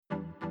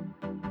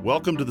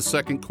Welcome to the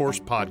Second Course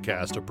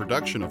Podcast, a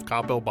production of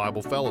Coppell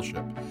Bible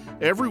Fellowship.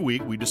 Every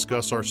week we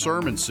discuss our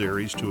sermon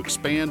series to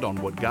expand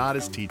on what God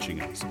is teaching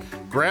us.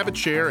 Grab a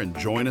chair and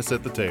join us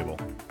at the table.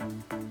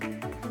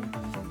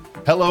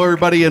 Hello,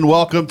 everybody, and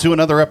welcome to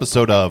another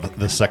episode of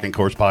the Second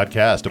Course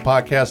Podcast, a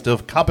podcast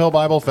of Coppell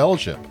Bible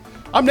Fellowship.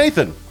 I'm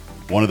Nathan,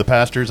 one of the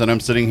pastors, and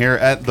I'm sitting here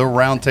at the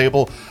round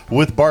table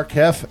with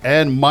Barkef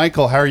and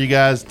Michael. How are you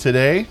guys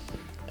today?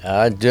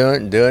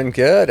 Doing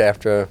good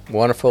after a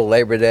wonderful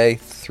Labor Day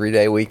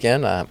 3-day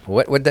weekend.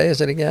 What day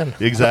is it again?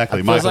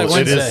 Exactly, Michael.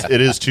 Like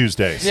it is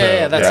Tuesday.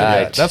 So, that's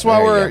right. That's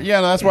why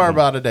we're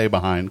about a day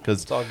behind,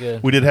 because all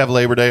good. We did have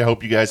Labor Day. I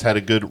hope you guys had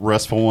a good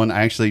restful one.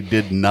 I actually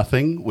did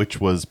nothing, which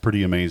was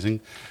pretty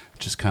amazing.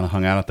 Just kind of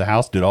hung out at the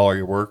house, did all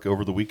your work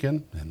over the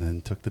weekend, and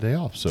then took the day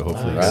off. So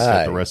hopefully you guys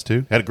got the rest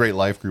too. Had a great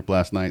life group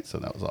last night, so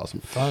that was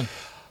awesome. Fun.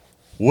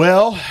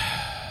 Well,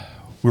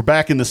 we're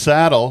back in the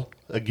saddle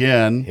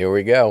again. Here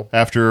we go.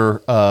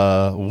 After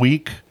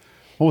week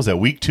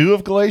 2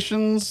 of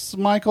Galatians,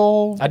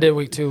 Michael? I did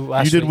week 2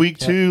 last week. You did week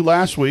 2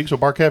 last week. So,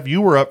 Barkef, you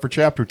were up for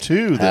chapter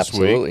 2 this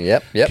week. Absolutely,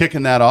 yep.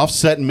 Kicking that off,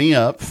 setting me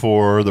up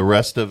for the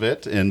rest of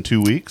it in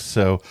 2 weeks.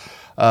 So,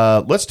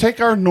 let's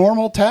take our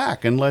normal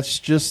tack and let's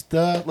get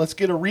a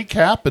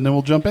recap, and then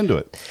we'll jump into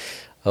it.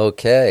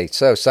 Okay,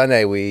 so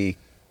Sunday we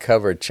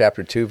covered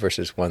chapter 2,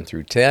 verses 1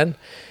 through 10.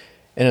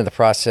 And in the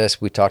process,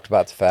 we talked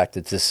about the fact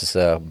that this is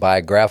a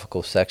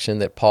biographical section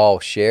that Paul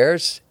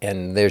shares,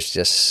 and there's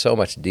just so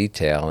much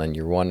detail, and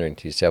you're wondering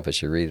to yourself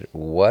as you read it,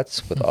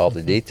 what's with all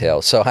the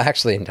details? So I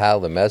actually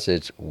entitled the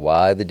message,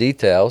 Why the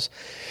Details?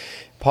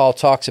 Paul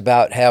talks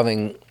about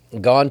having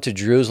gone to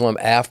Jerusalem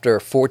after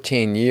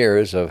 14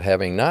 years of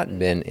having not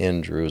been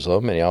in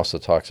Jerusalem, and he also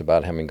talks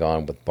about having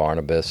gone with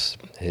Barnabas,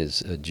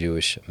 his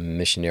Jewish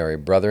missionary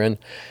brethren,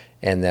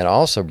 and then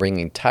also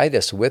bringing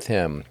Titus with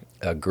him,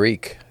 a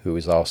Greek who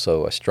is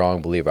also a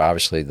strong believer.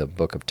 Obviously, the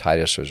book of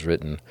Titus was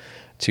written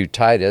to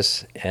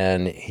Titus,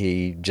 and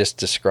he just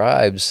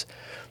describes,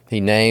 he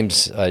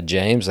names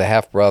James, the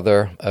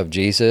half-brother of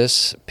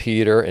Jesus,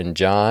 Peter and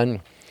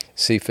John.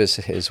 Cephas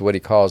is what he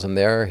calls him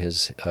there,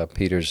 his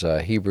Peter's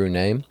Hebrew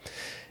name.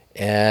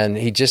 And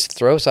he just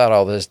throws out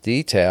all this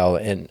detail,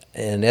 and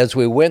as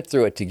we went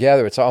through it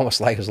together, it's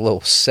almost like it was a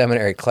little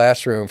seminary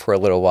classroom for a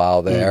little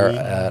while there.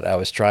 I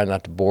was trying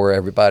not to bore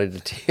everybody to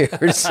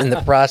tears in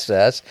the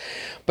process.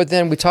 But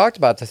then we talked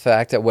about the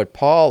fact that what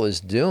Paul is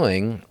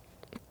doing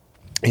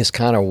is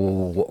kind of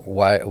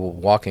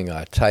walking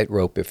a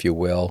tightrope, if you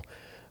will,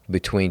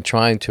 between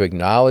trying to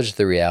acknowledge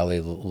the reality,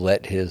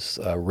 let his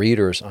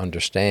readers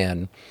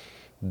understand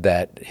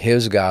that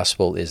his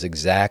gospel is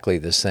exactly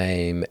the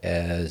same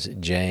as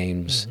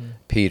James,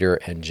 Peter,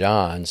 and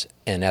John's,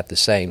 and at the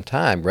same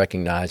time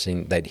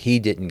recognizing that he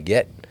didn't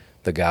get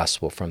the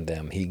gospel from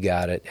them. He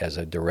got it as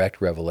a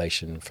direct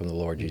revelation from the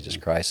Lord Jesus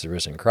Christ, the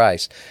risen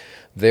Christ.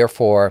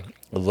 Therefore,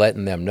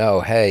 letting them know,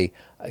 hey,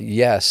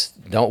 yes,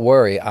 don't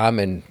worry, I'm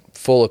in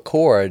full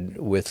accord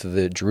with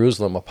the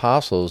Jerusalem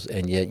apostles,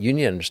 and yet you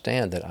need to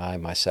understand that I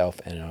myself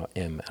am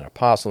an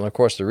apostle. And of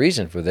course, the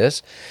reason for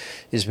this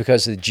is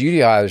because the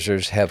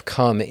Judaizers have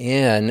come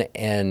in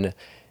and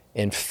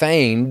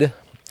feigned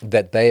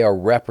that they are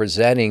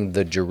representing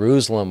the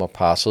Jerusalem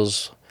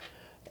apostles,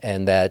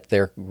 and that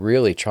they're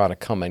really trying to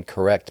come and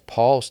correct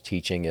Paul's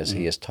teaching as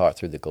he is taught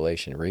through the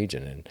Galatian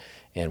region.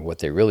 And what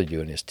they're really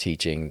doing is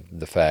teaching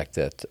the fact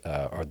that,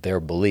 or their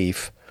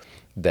belief,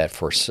 that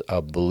for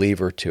a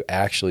believer to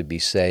actually be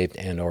saved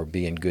and or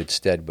be in good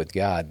stead with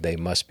God, they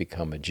must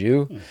become a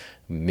Jew,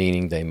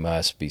 meaning they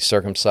must be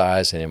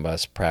circumcised, and they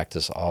must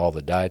practice all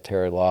the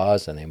dietary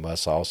laws, and they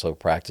must also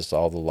practice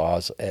all the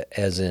laws,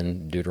 as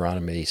in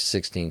Deuteronomy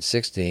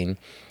 16:16.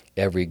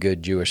 Every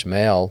good Jewish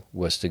male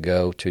was to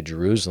go to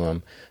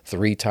Jerusalem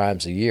 3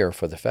 times a year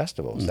for the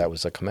festivals. That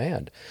was a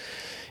command.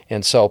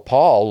 And so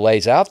Paul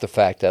lays out the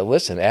fact that,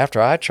 listen,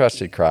 after I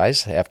trusted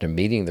Christ, after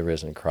meeting the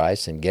risen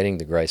Christ and getting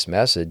the grace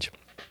message,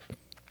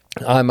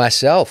 I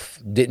myself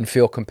didn't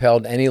feel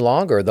compelled any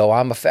longer, though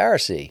I'm a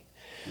Pharisee,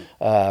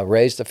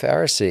 raised a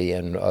Pharisee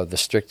and the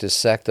strictest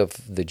sect of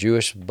the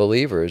Jewish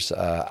believers.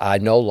 I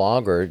no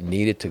longer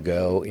needed to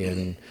go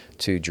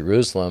into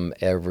Jerusalem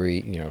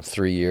every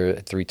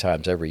 3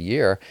 times every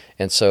year.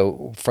 And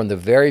so from the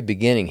very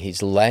beginning,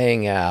 he's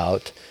laying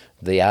out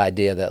the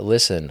idea that,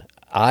 listen,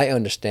 I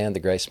understand the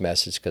grace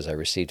message because I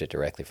received it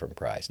directly from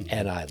Christ,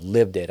 and I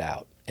lived it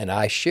out, and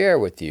I share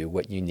with you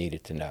what you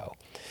needed to know.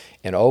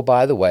 And oh,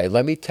 by the way,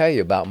 let me tell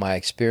you about my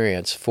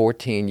experience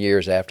 14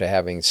 years after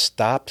having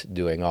stopped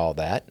doing all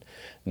that,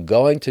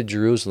 going to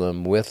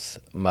Jerusalem with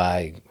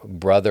my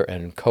brother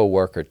and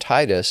co-worker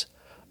Titus,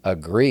 a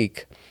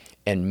Greek,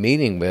 and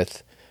meeting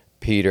with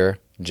Peter,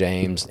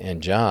 James,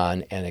 and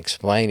John, and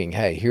explaining,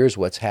 hey, here's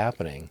what's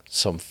happening.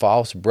 Some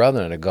false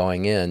brethren are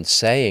going in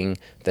saying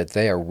that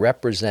they are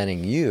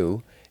representing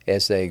you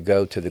as they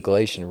go to the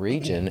Galatian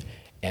region,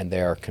 and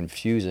they are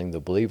confusing the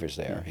believers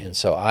there. And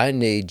so I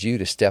need you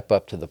to step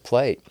up to the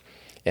plate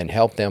and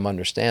help them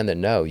understand that,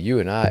 no, you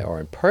and I are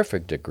in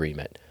perfect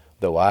agreement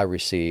though I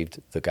received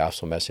the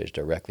gospel message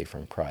directly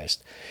from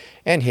Christ.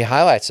 And he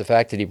highlights the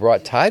fact that he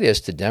brought Titus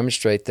to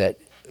demonstrate that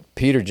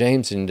Peter,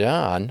 James, and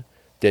John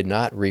did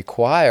not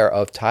require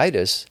of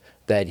Titus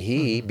that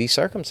he be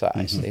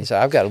circumcised. He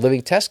said, I've got a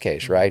living test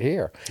case right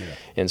here. Yeah.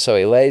 And so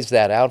he lays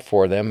that out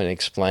for them and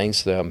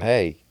explains to them,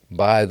 hey,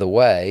 by the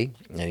way,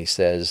 and he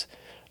says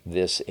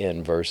this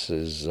in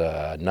verses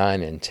 9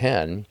 and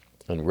 10,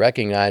 and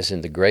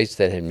recognizing the grace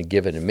that had been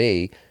given to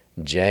me,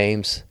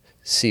 James,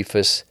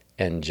 Cephas,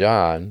 and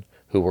John,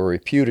 who were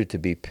reputed to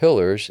be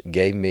pillars,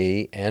 gave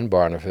me and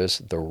Barnabas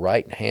the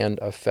right hand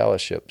of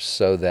fellowship,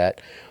 so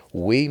that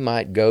we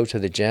might go to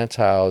the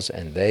Gentiles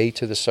and they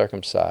to the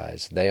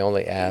circumcised. They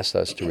only asked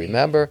us to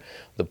remember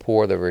the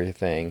poor, the very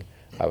thing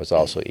I was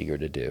also eager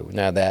to do.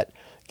 Now that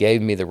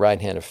gave me the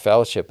right hand of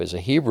fellowship is a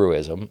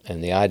Hebrewism,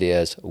 and the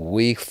idea is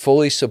we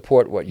fully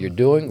support what you're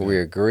doing. We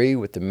agree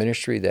with the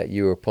ministry that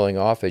you are pulling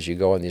off as you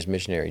go on these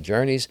missionary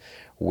journeys.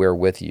 We're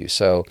with you.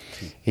 So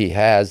he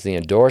has the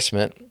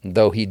endorsement,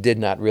 though he did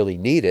not really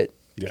need it.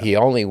 Yeah. He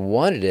only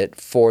wanted it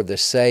for the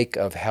sake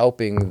of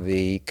helping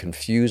the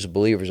confused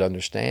believers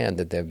understand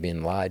that they've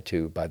been lied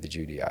to by the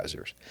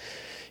Judaizers.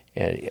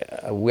 And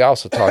we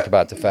also talked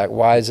about the fact,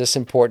 why is this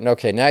important?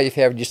 Okay, now you've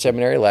had your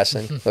seminary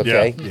lesson.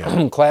 Okay,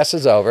 class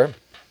is over.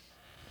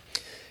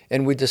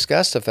 And we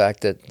discussed the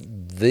fact that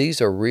these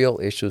are real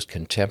issues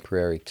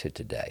contemporary to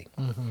today.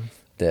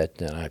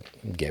 That I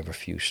gave a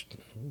few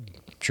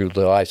true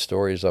life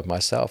stories of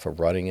myself of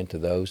running into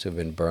those who have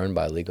been burned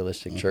by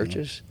legalistic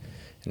churches,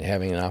 and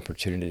having an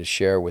opportunity to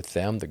share with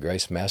them the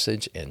grace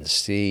message and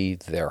see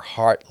their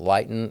heart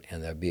lighten,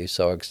 and they'll be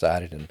so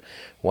excited. And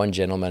one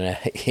gentleman,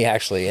 he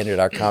actually ended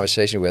our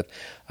conversation with,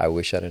 I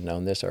wish I'd have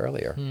known this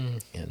earlier.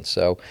 And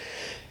so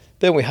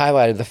then we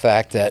highlighted the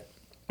fact that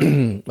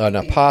an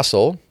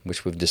apostle,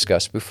 which we've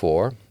discussed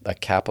before, a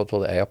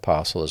capital A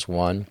apostle, is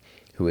one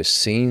who has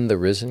seen the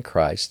risen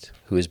Christ,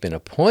 who has been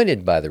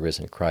appointed by the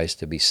risen Christ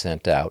to be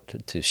sent out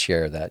to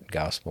share that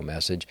gospel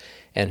message,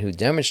 and who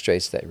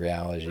demonstrates that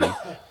reality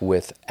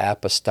with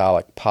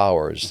apostolic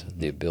powers,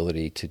 the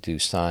ability to do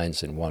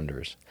signs and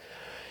wonders.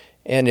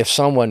 And if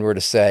someone were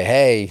to say,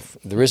 hey,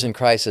 the risen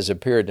Christ has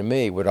appeared to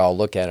me, we'd all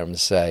look at him and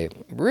say,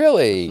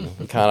 really?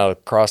 Kind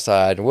of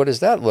cross-eyed, what does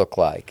that look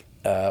like?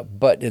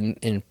 But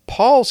in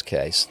Paul's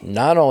case,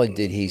 not only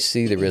did he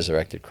see the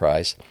resurrected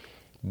Christ,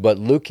 but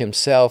Luke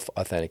himself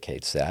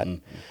authenticates that.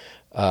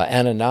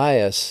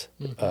 Ananias,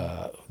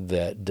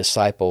 the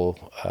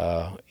disciple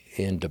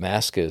in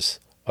Damascus,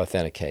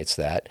 authenticates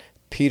that.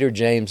 Peter,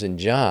 James, and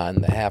John,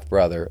 the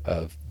half-brother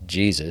of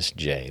Jesus,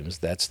 James,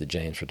 that's the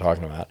James we're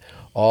talking about,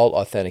 all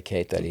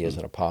authenticate that he is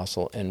an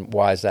apostle. And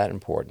why is that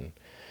important?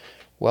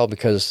 Well,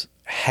 because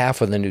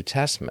half of the New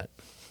Testament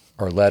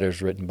are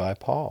letters written by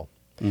Paul.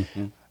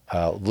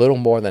 Little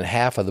more than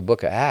half of the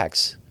book of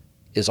Acts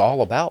is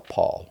all about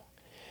Paul.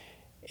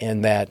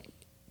 And that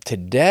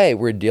today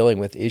we're dealing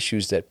with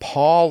issues that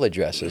Paul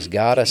addresses,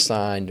 God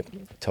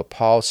assigned to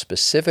Paul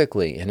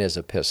specifically in his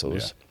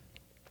epistles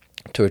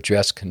to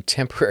address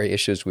contemporary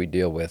issues we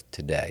deal with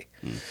today.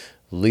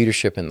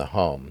 Leadership in the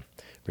home,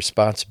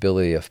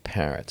 responsibility of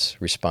parents,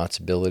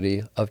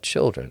 responsibility of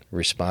children,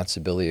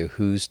 responsibility of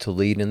who's to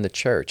lead in the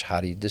church.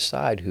 How do you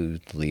decide who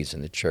leads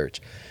in the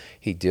church?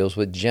 He deals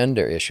with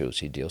gender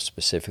issues. He deals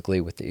specifically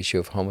with the issue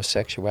of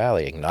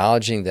homosexuality,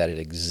 acknowledging that it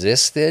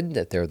existed,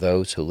 that there are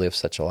those who live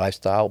such a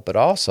lifestyle, but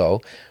also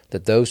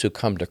that those who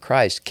come to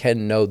Christ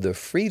can know the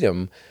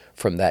freedom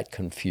from that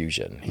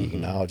confusion. He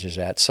acknowledges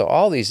that. So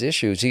all these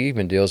issues, he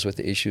even deals with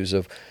the issues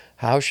of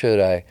how should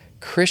a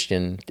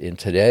Christian in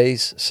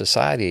today's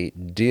society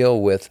deal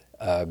with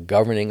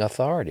governing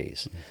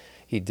authorities.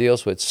 He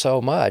deals with so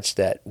much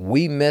that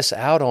we miss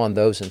out on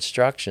those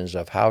instructions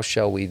of how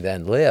shall we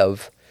then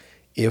live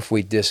if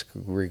we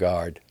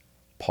disregard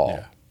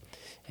Paul.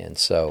 And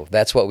so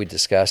that's what we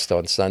discussed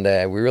on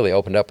Sunday. We really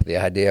opened up with the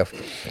idea of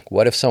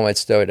what if someone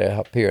stood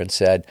up here and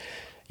said,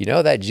 you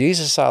know, that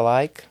Jesus I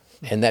like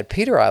and that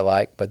Peter I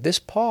like, but this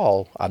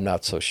Paul, I'm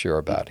not so sure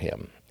about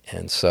him.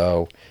 And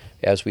so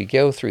as we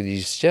go through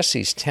these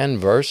 10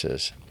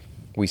 verses,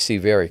 we see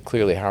very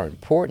clearly how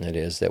important it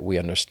is that we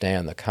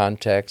understand the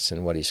context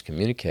and what he's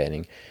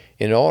communicating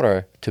in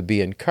order to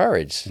be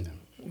encouraged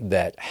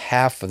that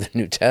half of the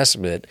New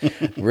Testament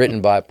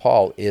written by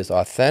Paul is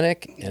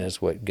authentic and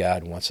is what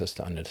God wants us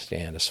to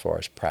understand as far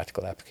as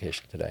practical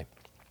application today.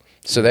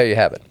 So there you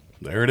have it.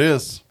 There it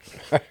is.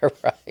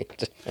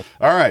 Right.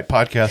 All right,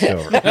 podcast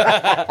over.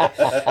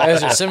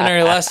 There's your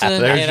seminary lesson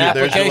and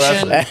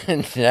application.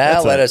 And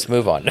now let us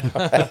move on. That's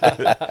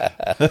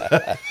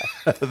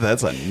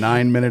a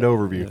 9-minute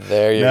overview.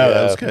 There you go.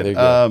 That was good.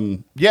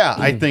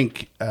 I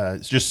think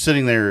just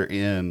sitting there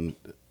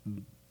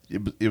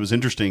it was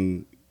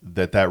interesting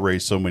that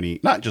raised so many,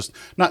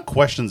 not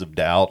questions of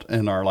doubt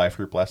in our life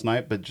group last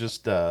night, but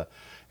just it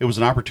was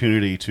an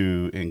opportunity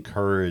to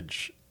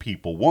encourage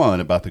people,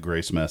 one, about the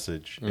grace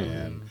message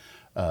and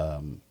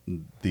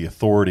the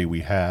authority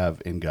we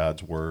have in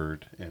God's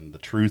word and the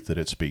truth that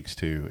it speaks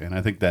to. And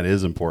I think that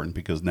is important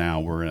because now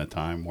we're in a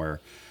time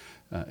where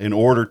in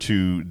order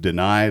to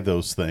deny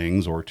those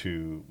things or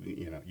to,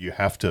 you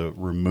have to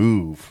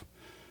remove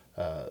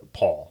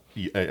Paul.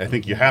 I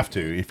think you have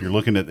to. If you're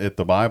looking at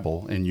the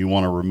Bible and you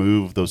want to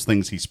remove those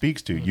things he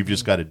speaks to, you've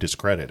just got to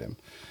discredit him.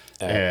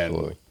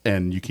 Absolutely.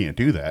 And you can't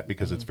do that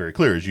because it's very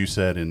clear. As you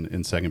said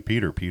in 2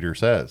 Peter, Peter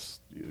says,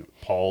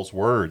 Paul's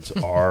words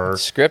are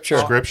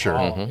Scripture.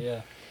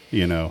 Yeah.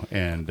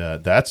 And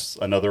that's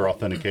another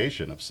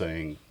authentication of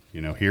saying,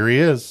 here he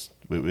is.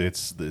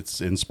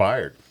 It's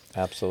inspired.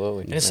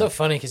 Absolutely. And it's so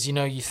funny because,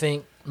 you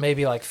think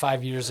maybe like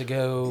 5 years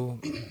ago,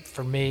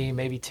 for me,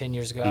 maybe 10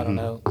 years ago, I don't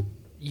know,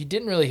 you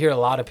didn't really hear a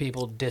lot of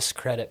people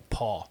discredit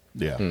Paul.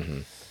 Yeah.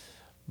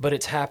 But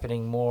it's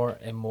happening more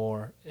and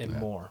more and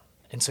more.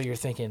 And so you're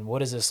thinking, what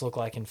does this look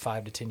like in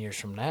 5 to 10 years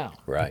from now?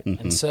 Right.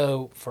 And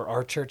so for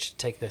our church to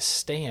take this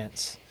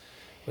stance,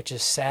 which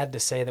is sad to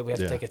say that we have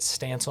to take a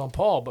stance on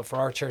Paul, but for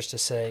our church to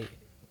say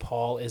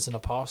Paul is an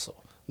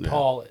apostle. Yeah.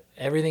 Paul,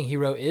 everything he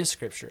wrote is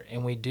Scripture,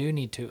 and we do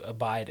need to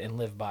abide and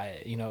live by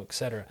it, et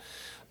cetera.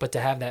 But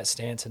to have that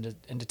stance and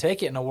to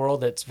take it in a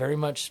world that's very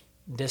much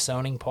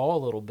disowning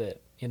Paul a little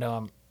bit.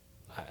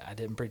 I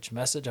didn't preach a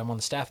message. I'm on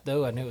the staff,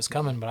 though. I knew it was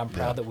coming, but I'm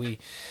proud that we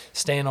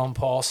stand on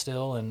Paul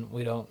still, and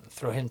we don't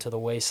throw him to the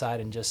wayside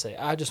and just say,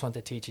 I just want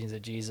the teachings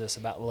of Jesus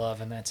about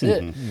love, and that's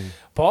it.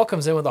 Paul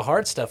comes in with the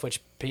hard stuff,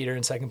 which Peter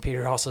in 2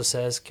 Peter also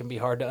says can be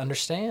hard to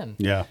understand.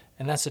 Yeah.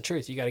 And that's the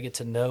truth. You got to get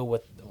to know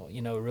what,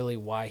 really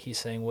why he's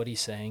saying what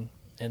he's saying.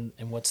 And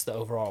what's the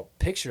overall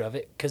picture of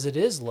it? Because it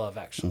is love,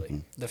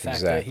 actually. The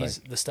fact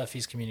that the stuff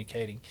he's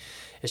communicating,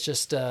 it's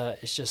just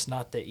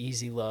not the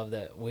easy love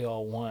that we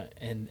all want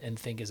and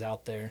think is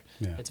out there.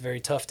 Yeah. It's very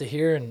tough to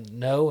hear and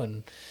know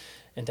and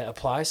to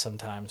apply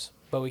sometimes,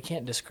 but we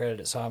can't discredit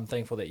it. So I'm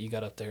thankful that you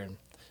got up there and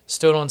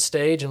stood on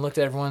stage and looked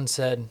at everyone and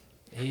said,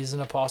 he's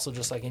an apostle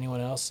just like anyone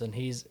else, and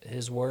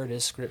his word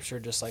is Scripture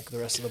just like the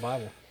rest of the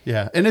Bible.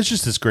 Yeah, and it's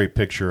just this great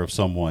picture of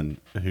someone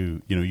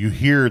who, you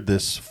hear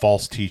this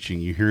false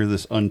teaching, you hear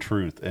this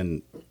untruth,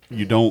 and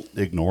you don't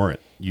ignore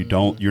it.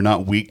 You're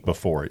not weak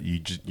before it. You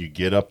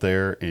get up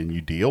there and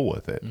you deal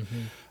with it,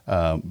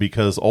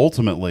 because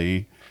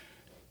ultimately,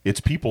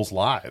 it's people's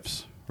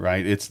lives,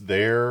 right? It's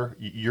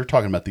you're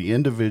talking about the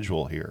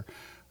individual here,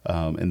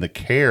 and the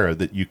care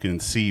that you can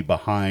see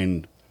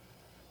behind.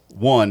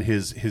 One,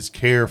 his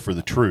care for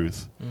the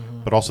truth,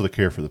 but also the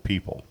care for the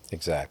people.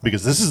 Exactly.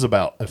 Because this is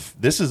about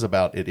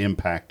it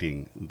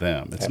impacting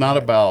them. It's not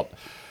about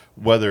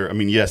whether,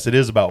 yes, it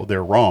is about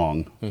they're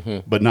wrong,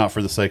 but not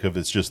for the sake of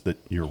it's just that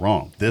you're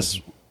wrong. This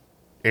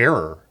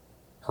error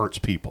hurts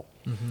people.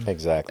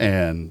 Exactly.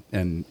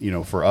 And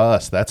for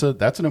us, that's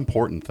an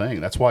important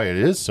thing. That's why it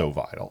is so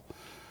vital.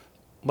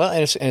 Well,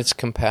 and it's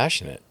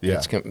compassionate.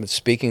 Yeah.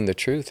 Speaking the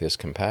truth is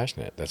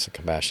compassionate. That's a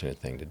compassionate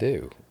thing to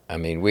do.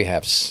 We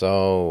have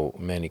so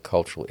many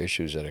cultural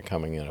issues that are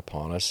coming in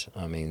upon us.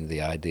 The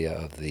idea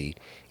of the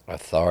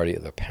authority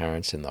of the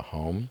parents in the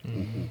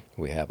home.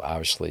 We have,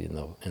 obviously,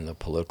 in the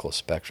political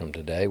spectrum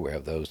today, we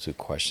have those who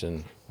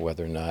question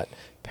whether or not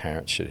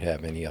parents should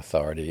have any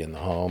authority in the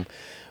home,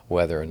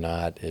 whether or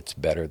not it's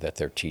better that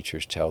their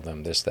teachers tell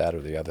them this, that, or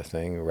the other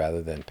thing,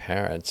 rather than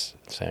parents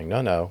saying,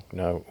 no,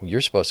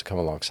 you're supposed to come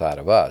alongside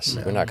of us.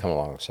 We're not coming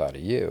alongside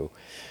of you.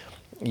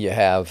 You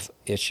have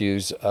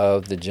issues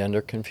of the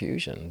gender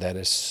confusion that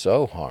is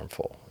so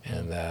harmful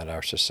and that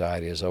our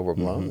society is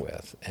overblown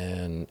with.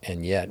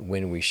 And yet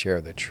when we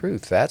share the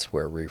truth, that's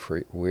where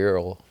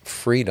real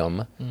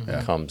freedom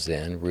comes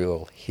in,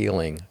 real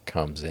healing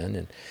comes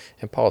in.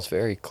 And Paul's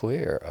very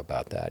clear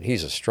about that.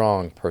 He's a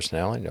strong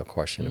personality, no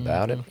question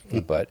about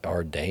it, but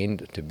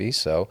ordained to be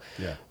so.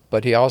 Yeah.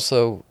 But he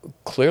also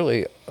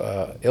clearly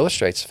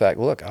illustrates the fact,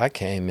 look, I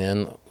came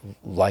in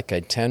like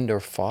a tender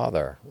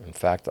father. In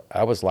fact,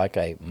 I was like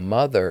a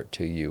mother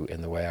to you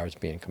in the way I was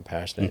being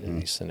compassionate in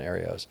these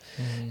scenarios.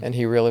 And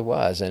he really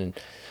was. And,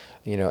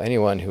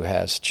 anyone who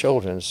has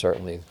children,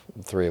 certainly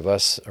the three of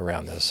us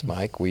around this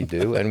mic, we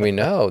do, and we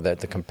know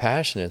that the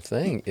compassionate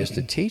thing is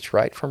to teach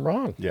right from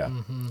wrong. Yeah.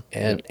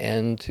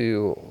 And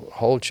to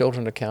hold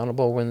children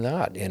accountable when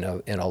not, in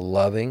a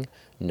loving,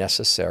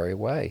 necessary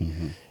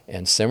way.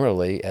 And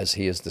similarly, as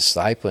he is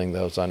discipling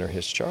those under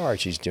his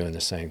charge, he's doing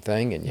the same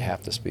thing, and you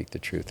have to speak the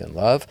truth in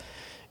love.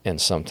 And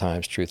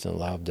sometimes truth in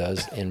love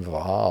does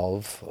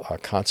involve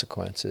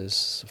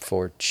consequences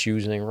for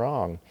choosing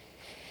wrong.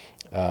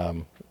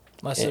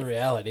 That's the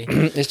reality.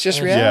 It's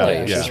just reality.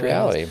 Yeah, it's just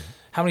reality.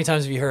 How many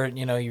times have you heard,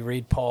 you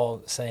read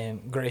Paul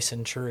saying grace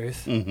and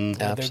truth,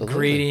 Absolutely. the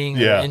greeting,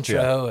 the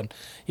intro, and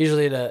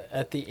usually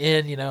at the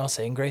end,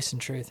 saying grace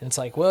and truth. And it's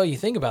like, well, you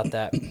think about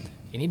that.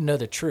 You need to know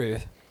the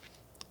truth.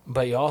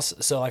 But you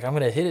also, I'm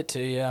going to hit it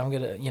to you. I'm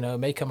going to, it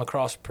may come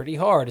across pretty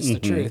hard. It's the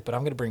truth, but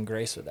I'm going to bring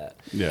grace with that.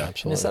 Yeah,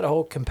 absolutely. And it's that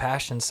whole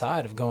compassion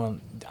side of going,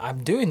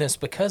 I'm doing this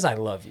because I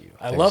love you.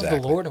 I love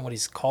the Lord and what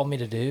He's called me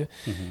to do.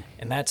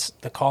 And that's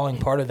the calling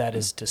part of that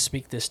is to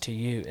speak this to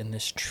you and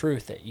this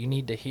truth that you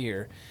need to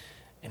hear.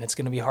 And it's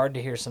going to be hard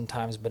to hear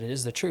sometimes, but it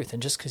is the truth.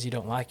 And just because you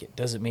don't like it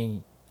doesn't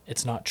mean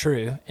it's not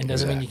true and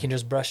doesn't mean you can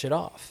just brush it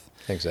off.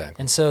 Exactly.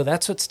 And so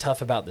that's what's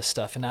tough about this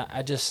stuff. And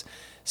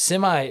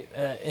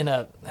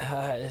if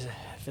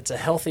it's a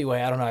healthy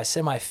way, I don't know. I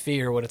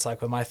semi-fear what it's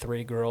like with my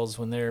 3 girls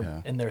when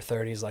they're in their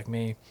 30s like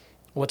me.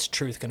 What's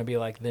truth going to be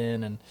like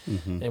then,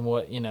 and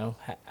what,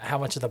 how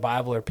much of the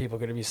Bible are people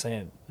going to be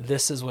saying,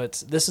 this is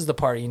the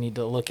part you need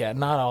to look at,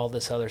 not all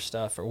this other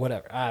stuff or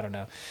whatever. I don't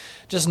know.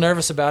 Just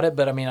nervous about it,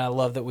 but I mean, I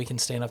love that we can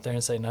stand up there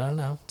and say,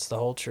 no, it's the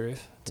whole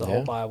truth. It's the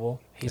whole Bible.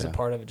 He's a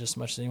part of it just as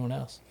much as anyone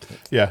else.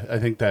 Yeah, I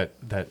think that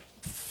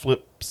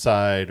flip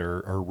side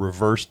or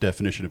reverse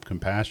definition of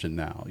compassion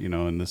now,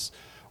 and this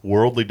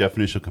worldly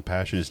definition of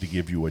compassion is to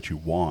give you what you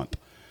want.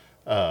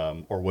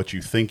 Or what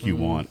you think you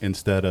want,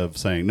 instead of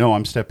saying, no,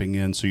 I'm stepping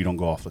in so you don't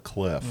go off the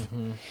cliff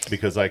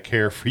because I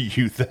care for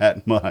you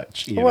that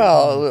much.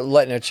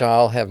 Letting a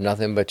child have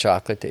nothing but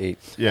chocolate to eat.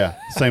 Yeah,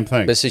 same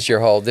thing. This is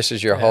your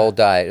whole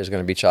diet is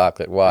going to be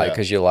chocolate. Why?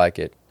 Because you like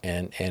it,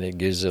 and it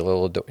gives a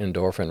little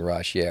endorphin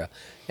rush. Yeah,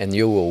 and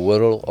you will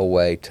whittle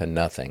away to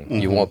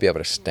nothing. You won't be able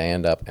to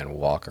stand up and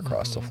walk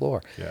across the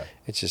floor. Yeah,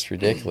 it's just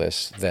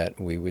ridiculous that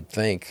we would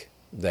think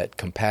that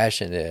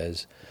compassion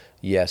is,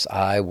 yes,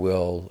 I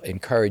will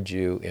encourage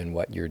you in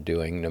what you're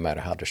doing, no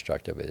matter how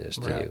destructive it is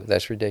to you.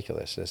 That's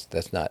ridiculous.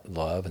 That's not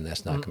love, and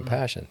that's not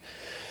compassion.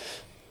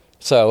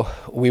 So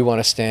we want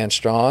to stand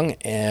strong,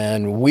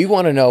 and we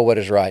want to know what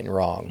is right and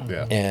wrong.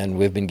 Yeah. And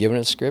we've been given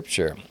a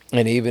Scripture.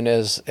 And even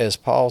as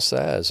Paul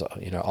says,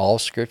 all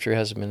Scripture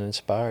has been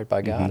inspired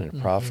by God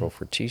and profitable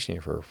for teaching,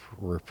 for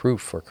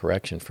reproof, for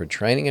correction, for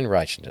training in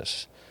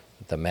righteousness,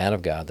 that the man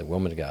of God, the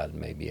woman of God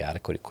may be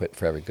adequate, equipped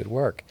for every good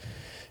work.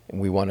 And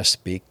we want to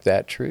speak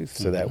that truth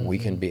so that we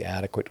can be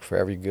adequate for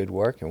every good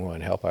work, and we want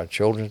to help our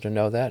children to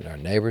know that, and our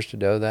neighbors to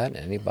know that, and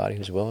anybody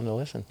who's willing to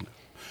listen.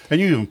 And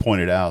you even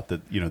pointed out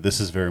that this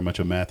is very much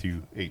a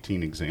Matthew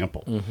 18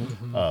 example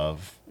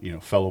of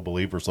fellow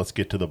believers. Let's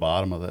get to the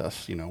bottom of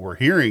this. We're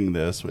hearing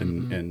this,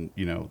 and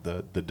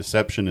the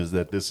deception is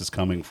that this is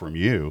coming from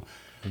you.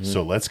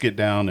 So let's get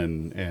down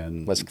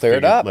and let's clear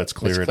it up. Let's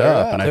clear it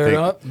up. And clear it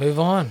up, move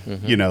on.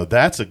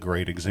 That's a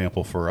great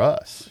example for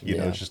us.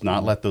 It's just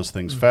not let those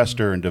things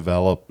fester and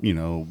develop,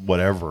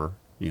 whatever,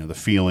 the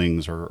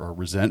feelings or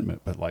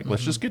resentment. But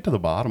let's just get to the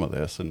bottom of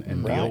this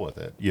and deal with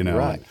it,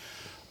 Right.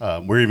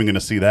 We're even going to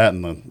see that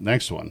in the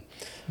next one.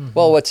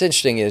 Well, what's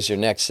interesting is your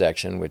next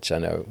section, which I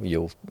know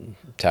you'll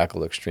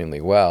tackle extremely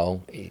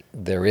well.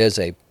 There is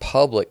a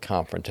public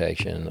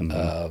confrontation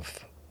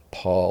of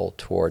Paul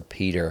toward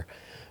Peter,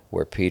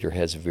 where Peter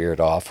has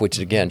veered off, which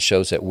again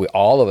shows that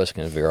all of us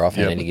can veer off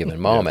at any given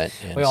moment.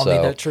 And we all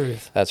need that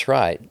truth. That's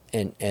right.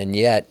 And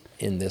yet,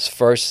 in this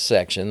first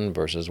section,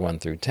 verses 1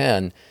 through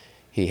 10,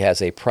 he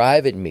has a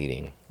private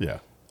meeting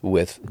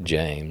with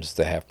James,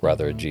 the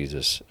half-brother of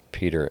Jesus,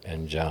 Peter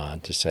and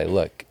John, to say,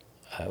 look,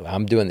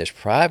 I'm doing this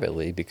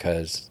privately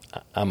because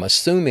I'm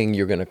assuming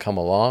you're going to come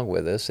along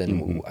with us,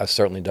 and I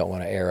certainly don't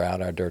want to air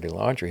out our dirty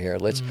laundry here.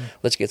 Let's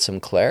get some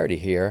clarity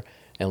here,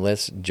 and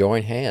let's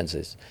join hands,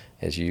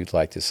 as you'd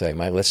like to say,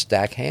 Mike. Let's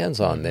stack hands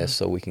on this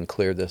so we can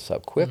clear this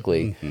up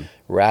quickly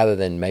rather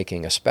than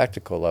making a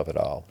spectacle of it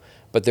all.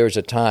 But there's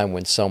a time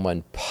when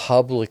someone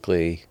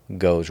publicly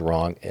goes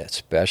wrong,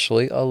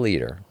 especially a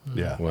leader.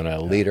 When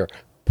a leader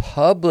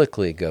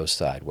publicly goes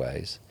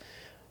sideways,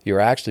 you're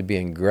actually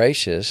being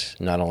gracious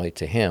not only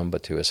to him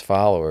but to his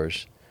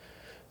followers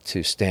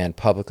to stand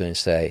publicly and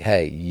say,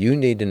 hey, you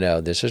need to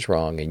know this is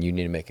wrong, and you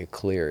need to make it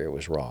clear it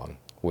was wrong.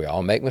 We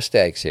all make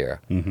mistakes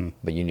here,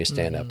 but you need to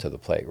stand up to the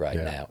plate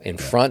now in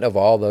front of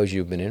all those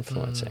you've been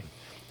influencing.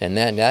 And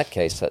then in that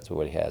case, that's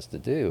what he has to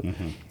do.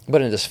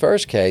 But in this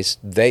first case,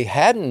 they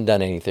hadn't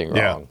done anything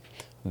wrong.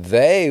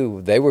 They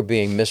were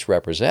being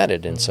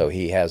misrepresented, and so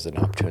he has an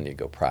opportunity to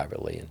go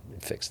privately and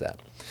fix that.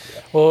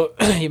 Well,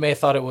 you may have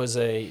thought it was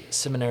a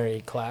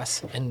seminary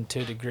class, and to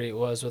a degree it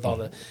was with all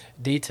the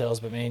details,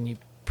 but man, you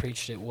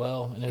preached it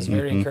well, and it was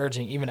very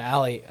encouraging. Even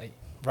Allie,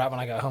 right when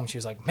I got home, she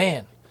was like,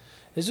 man,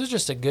 this was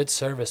just a good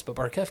service, but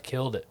Barkef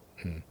killed it.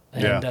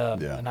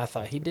 And I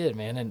thought he did,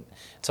 man. And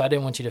so I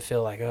didn't want you to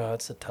feel like, oh,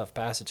 it's a tough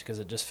passage, because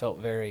it just felt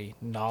very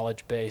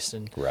knowledge-based.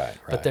 And Right.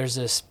 But there's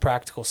this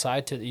practical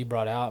side to it that you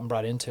brought out and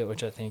brought into it,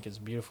 which I think is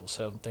beautiful.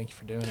 So thank you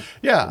for doing it.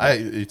 Yeah,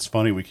 it's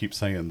funny we keep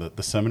saying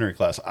the seminary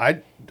class.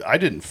 I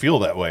didn't feel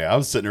that way. I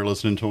was sitting there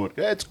listening to it.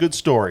 It's a good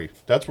story.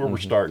 That's where we're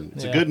starting.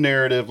 It's a good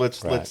narrative.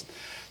 Let's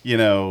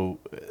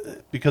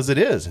because it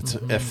is. It's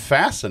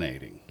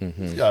fascinating.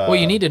 Well,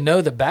 you need to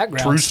know the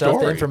background true stuff,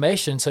 story. the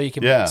information, so you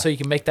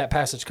can make that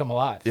passage come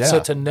alive. Yeah. So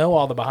to know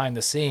all the behind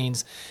the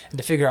scenes and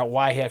to figure out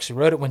why he actually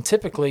wrote it, when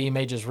typically you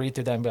may just read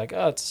through that and be like,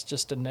 oh, it's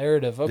just a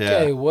narrative.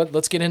 Okay,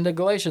 let's get into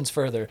Galatians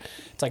further.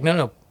 It's like,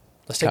 no.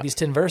 Let's take these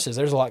 10 verses.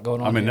 There's a lot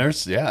going on.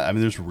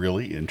 There's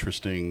really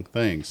interesting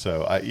things.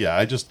 So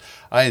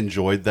I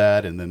enjoyed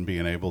that, and then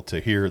being able to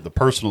hear the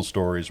personal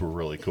stories were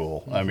really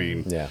cool. I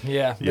mean,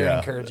 very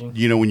encouraging.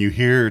 When you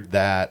hear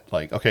that,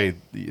 like, okay,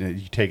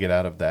 you take it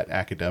out of that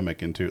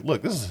academic into,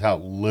 look, this is how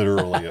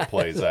literally it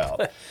plays out.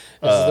 This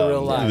is the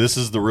real life. This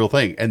is the real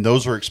thing, and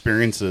those are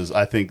experiences.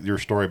 I think your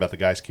story about the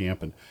guys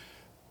camping.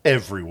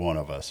 Every one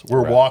of us,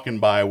 we're walking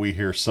by, we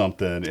hear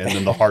something, and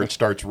then the heart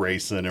starts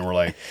racing, and we're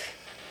like,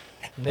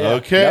 Yeah.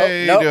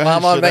 Okay. Nope,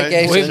 I'm on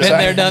vacation. We've been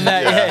Sorry. there, done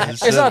that. Yeah.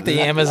 It's not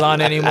the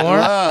Amazon anymore.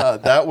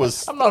 That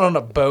was I'm not on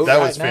a boat. that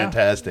right was now.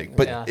 fantastic.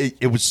 But Yeah.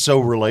 it was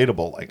so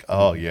relatable. Like,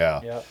 oh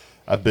yeah. Yep.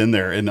 I've been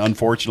there, and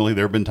unfortunately,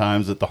 there have been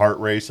times that the heart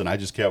raced, and I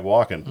just kept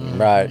walking.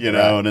 Right, You know,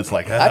 right. and it's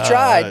like I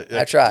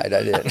tried.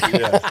 I did.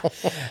 Yeah.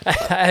 I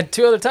had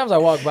 2 other times I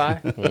walked by.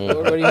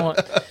 What do you want?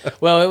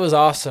 Well, it was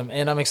awesome,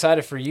 and I'm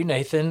excited for you,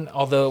 Nathan.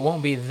 Although it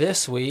won't be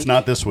this week. It's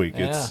not this week.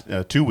 It's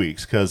 2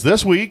 weeks, because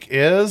this week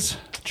is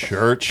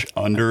Church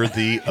Under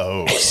the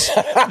Oaks.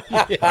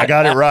 I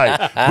got it right.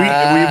 We've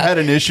had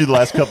an issue the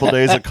last couple of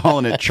days of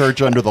calling it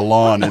Church Under the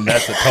Lawn, and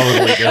that's a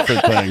totally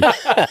different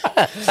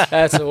thing.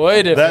 That's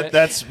way different.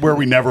 That's where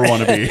we never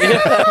want to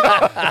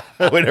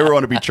be. We never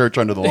want to be Church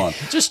Under the Lawn.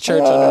 Just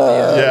church under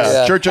the oaks. Yeah,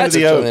 Yeah. Church Under That's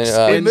the a- Oaks.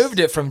 We It's- moved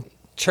it from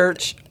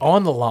church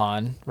on the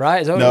lawn,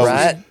 right? Is that what No. it was?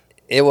 Right?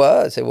 It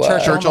was.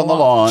 Church on the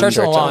lawn. Church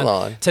on the Church on lawn. the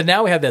lawn. To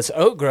now we have this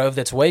oak grove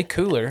that's way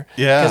cooler.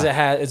 Yeah.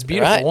 Because it's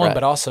beautiful Right, one, right.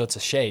 but also it's a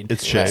shade.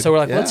 It's shade. So we're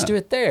like, let's Yeah. do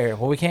it there.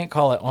 Well, we can't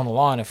call it on the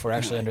lawn if we're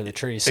actually under the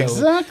trees. So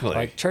Exactly.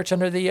 like church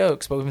under the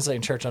oaks, but we've been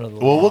saying church under the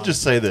lawn. Well, we'll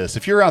just say this.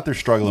 If you're out there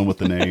struggling with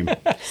the name,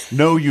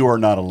 no, you are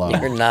not alone.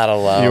 You're not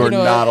alone. You are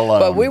know, not alone.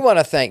 But we want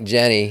to thank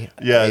Jenny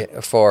Yeah.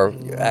 for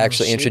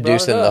actually She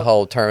introducing brought it the up.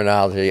 whole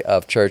terminology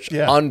of church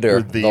Yeah,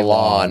 under the the lawn.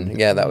 lawn.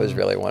 Yeah, that was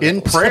really wonderful.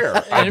 in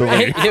prayer, I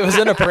believe. it was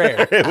in a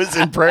prayer. It was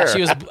in prayer. She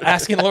was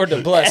asking the Lord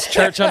to bless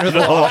church under the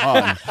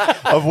lawn.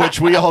 Of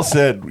which we all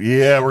said,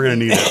 yeah, we're going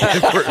to need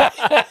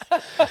it.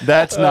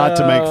 That's not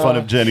to make fun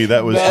of Jenny.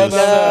 That was just,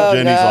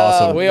 Jenny's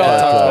awesome. We all But,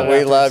 talked about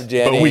we love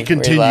Jenny. But we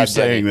continue love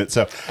saying Jenny. that.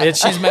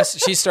 So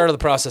She started the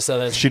process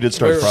of this. She did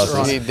start the We're process.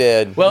 wrong. She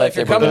did. Well, Let if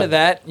you're everybody coming know. to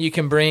that, you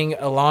can bring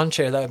a lawn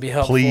chair. That would be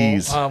helpful.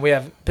 Please. We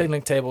have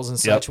picnic tables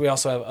and Yep. such. We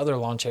also have other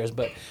lawn chairs,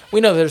 but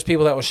we know there's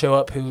people that will show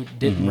up who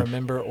didn't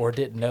remember or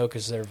didn't know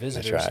because they're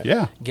visitors, right.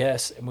 Yeah.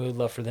 guests, and we would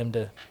love for them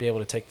to be able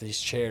to take these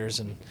chairs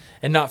and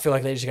not feel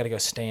like they just got to go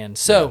stand.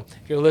 So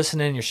if you're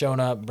listening, you're showing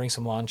up, bring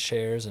some lawn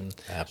chairs, and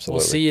Absolutely.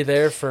 we'll see you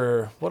there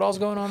for what all's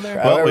going on there.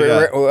 Well, we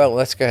got- Well,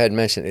 let's go ahead and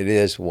mention it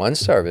is one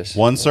service.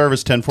 one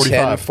service,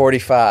 10:45.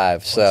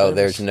 10:45. So service.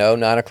 there's no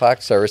 9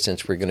 o'clock service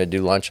since we're going to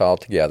do lunch all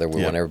together. We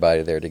Yeah. want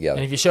everybody there together.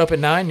 And if you show up at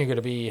 9, you're going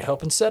to be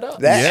helping set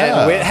up.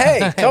 Yeah.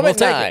 Hey, come We'll at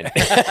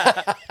take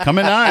 9. Come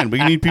at 9.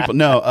 We need people.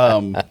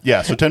 No,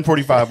 yeah. So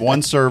 10:45,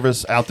 one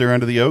service out there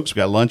under the oaks. We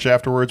got lunch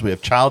afterwards. We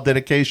have child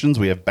dedications.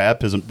 We have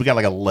baptism. We got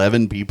like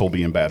 11 people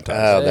being baptized.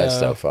 Oh, that's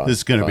so fun. This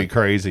is going to be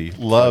crazy.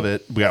 Love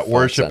it. We got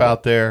worship Sunday.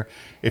 out there.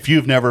 If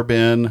you've never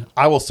been,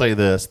 I will say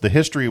this: the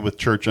history with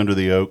Church Under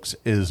the Oaks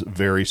is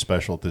very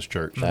special at this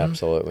church.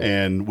 Absolutely.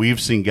 And we've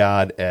seen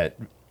God at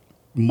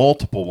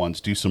multiple ones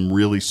do some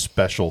really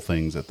special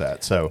things at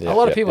that. So A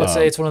lot of people yeah.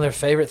 say it's one of their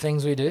favorite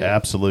things we do.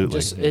 absolutely.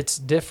 Just it's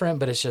different,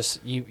 but it's just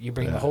you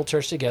bring the whole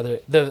church together.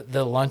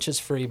 The lunch is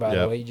free, by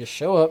Yep. the way. You just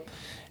show up,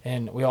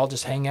 and we all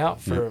just hang out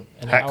for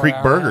an Hat hour, Creek hour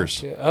and a half, Burgers.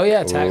 too. Oh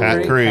yeah, it's Hat Hat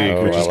Creek. Creek,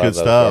 Oh, which I is love good those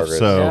stuff. burgers.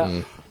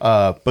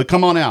 So, but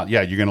come on out.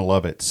 Yeah, you're going to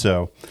love it.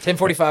 So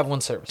 10:45, one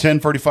service,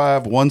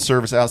 10:45, one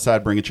service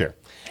outside. Bring a chair.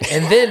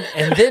 and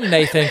then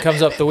Nathan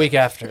comes up the week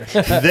after.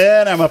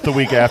 Then I'm up the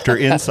week after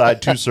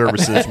inside 2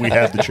 services. We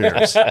have the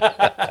chairs.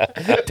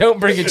 Don't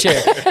bring a chair.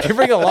 You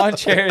bring a lawn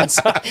chair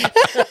inside.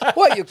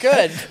 Well, you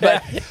could,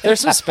 but There's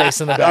some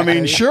space in the back. I mean,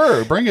 there.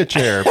 sure, bring a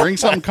chair. Bring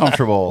something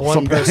comfortable.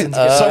 One person's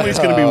gonna- somebody's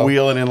going to be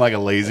wheeling in like a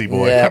lazy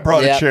boy. Yeah, I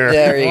brought yeah, a chair.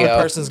 there you One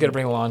go. person's gonna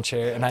bring a lawn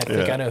chair, and I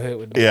think I know who it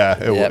would be. Yeah,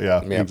 it Yep, will,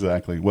 yeah, yep.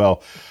 exactly.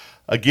 Well,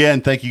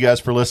 again, thank you guys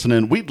for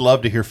listening. We'd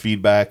love to hear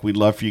feedback. We'd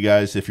love for you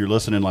guys, if you're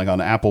listening like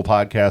on Apple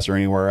Podcasts or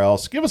anywhere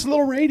else, give us a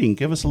little rating,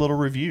 give us a little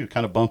review.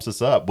 Kind of bumps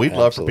us up. We'd love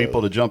for Absolutely.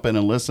 people to jump in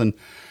and listen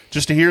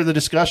just to hear the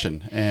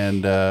discussion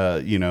and,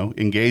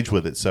 engage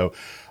with it. So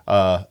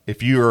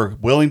if you're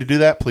willing to do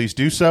that, please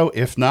do so.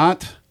 If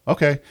not,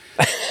 okay.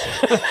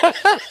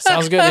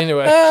 Sounds good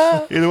anyway.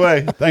 Either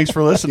way, thanks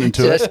for listening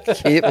to just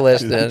it. keep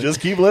listening. Just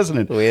keep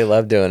listening. We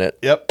love doing it.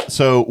 Yep.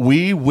 So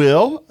we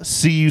will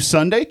see you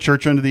Sunday,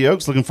 Church Under the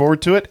Oaks. Looking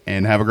forward to it,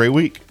 and have a great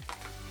week.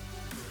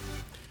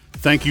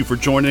 Thank you for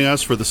joining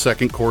us for the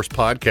Second Course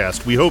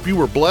Podcast. We hope you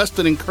were blessed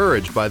and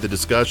encouraged by the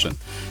discussion.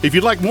 If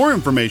you'd like more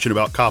information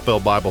about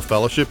Coppell Bible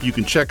Fellowship, you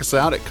can check us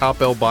out at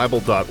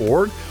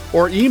coppellbible.org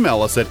or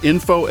email us at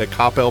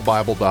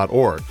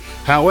info@coppellbible.org.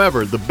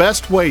 However, the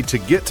best way to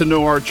get to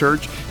know our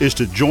church is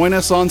to join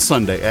us on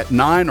Sunday at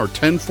 9 or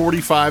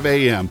 10:45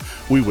 a.m.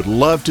 We would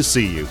love to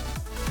see you.